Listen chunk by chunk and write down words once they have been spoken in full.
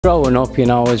Growing up, you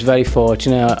know, I was very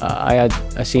fortunate. I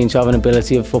seem to have an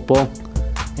ability of football.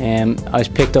 I was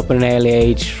picked up at an early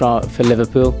age for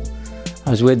Liverpool.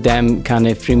 I was with them kind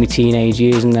of through my teenage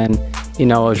years, and then, you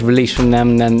know, I was released from them,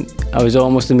 and then I was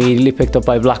almost immediately picked up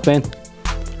by Blackburn.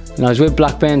 And I was with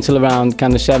Blackburn until around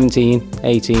kind of 17,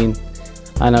 18,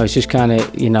 and I was just kind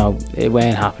of, you know, it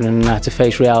weren't happening, and I had to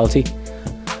face reality.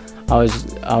 I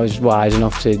was wise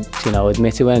enough to you know,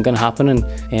 admit it weren't going to happen,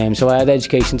 and so I had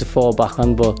education to fall back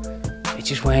on, but it's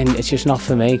just not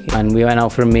for me. And we went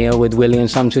out for a meal with Willie and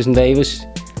Sam Davis,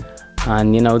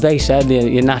 and you know, they said,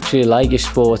 you're naturally you're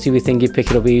sporty, we think you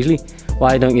pick it up easily,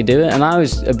 why don't you do it? And I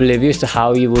was oblivious to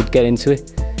how you would get into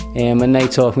it, and they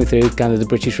talked me through kind of the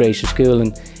British Racing School,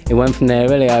 and it went from there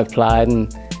really. I applied,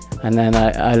 and then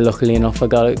I luckily enough I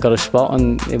got a spot,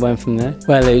 and it went from there.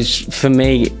 Well, it was, for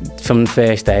me, from the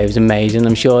first day, it was amazing.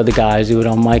 I'm sure the guys who were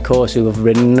on my course who have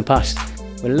ridden in the past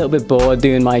were a little bit bored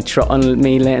doing my trot and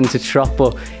me learning to trot,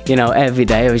 but you know, every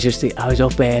day I was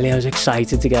up early, I was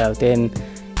excited to get out there, and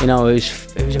you know, it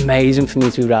was amazing for me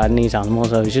to be riding these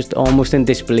animals. I was just almost in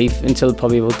disbelief until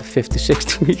probably about the 5th or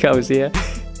 6th week I was here.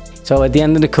 So at the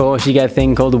end of the course you get a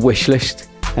thing called a wish list,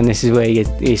 and this is where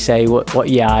you say what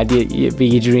yard you'd be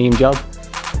your dream job.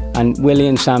 And Willie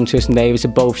and Sam Davis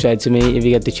have both said to me, if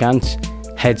you get the chance,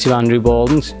 head to Andrew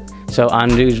Baldwin's. So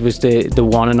Andrews was the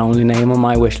one and only name on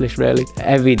my wish list, really.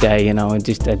 Every day, you know, I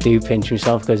do pinch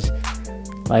myself, because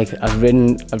like I've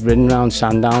ridden around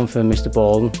Sandown for Mr.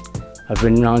 Baldwin. I've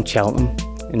ridden around Cheltenham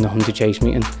in the Hunter Chase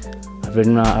meeting.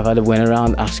 I've had a win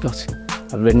around Ascot.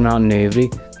 I've ridden around Newbury.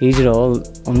 These are all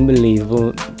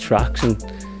unbelievable tracks,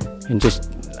 and just,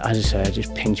 as I say, I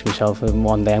just pinch myself, and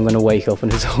one day I'm going to wake up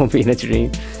and it's all been a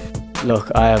dream.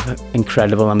 Look, I have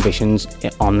incredible ambitions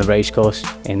on the racecourse,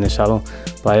 in the saddle,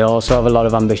 but I also have a lot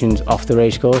of ambitions off the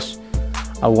racecourse.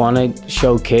 I want to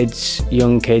show kids,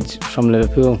 young kids from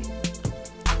Liverpool,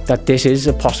 that this is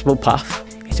a possible path.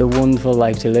 It's a wonderful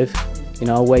life to live. You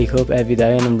know, I wake up every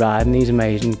day and I'm riding these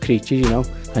amazing creatures, you know,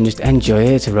 and just enjoy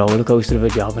it. It's a roller coaster of a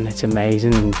job, and it's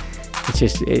amazing. And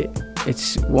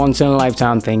it's once in a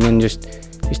lifetime thing, and just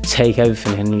take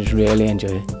everything in and just really enjoy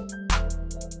it.